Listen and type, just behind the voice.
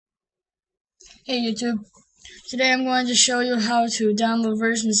Hey YouTube, today I'm going to show you how to download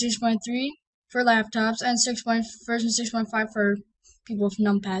version 6.3 for laptops and version 6.5 for people with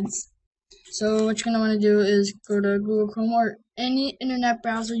numpads. So what you're going to want to do is go to Google Chrome or any internet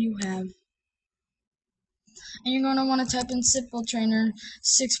browser you have. And you're going to want to type in Simple Trainer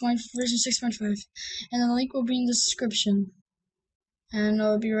version 6.5 and the link will be in the description. And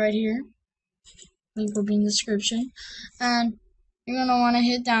it'll be right here. Link will be in the description. And you're going to want to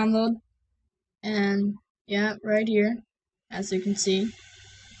hit download. And yeah, right here, as you can see.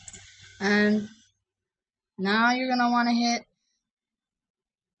 And now you're gonna want to hit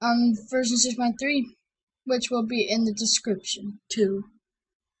version 6.3, which will be in the description too.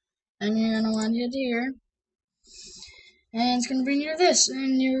 And you're gonna want to hit here, and it's gonna bring you to this,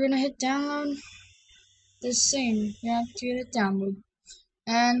 and you're gonna hit download. This same, you have to hit download,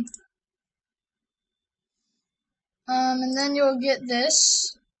 and then you'll get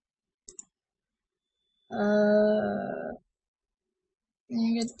this. And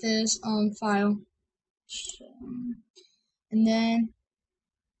you get this file, and then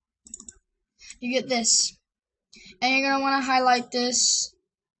you get this, and you're gonna want to highlight this,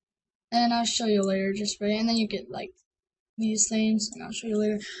 and I'll show you later. Just right, and then you get like these things, and I'll show you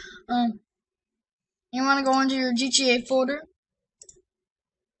later. You want to go into your GTA folder.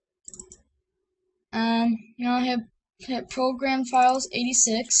 You want to hit Program Files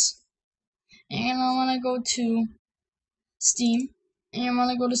 86, and I want to go to Steam, and you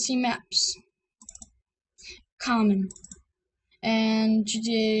want to go to Steam Apps, Common, and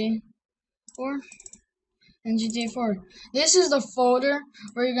GTA 4, and GTA 4. This is the folder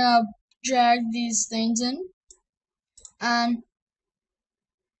where you're gonna drag these things in, and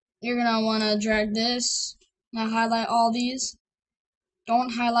you're gonna want to drag this. Now highlight all these.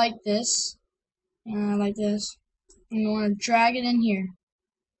 Don't highlight this. Like this. And you want to drag it in here.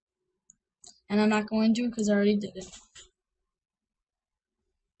 And I'm not going to because I already did it.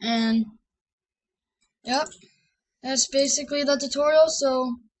 And yep, that's basically the tutorial.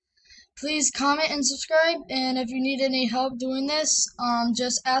 So please comment and subscribe. And if you need any help doing this,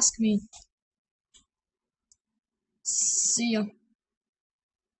 just ask me. See ya.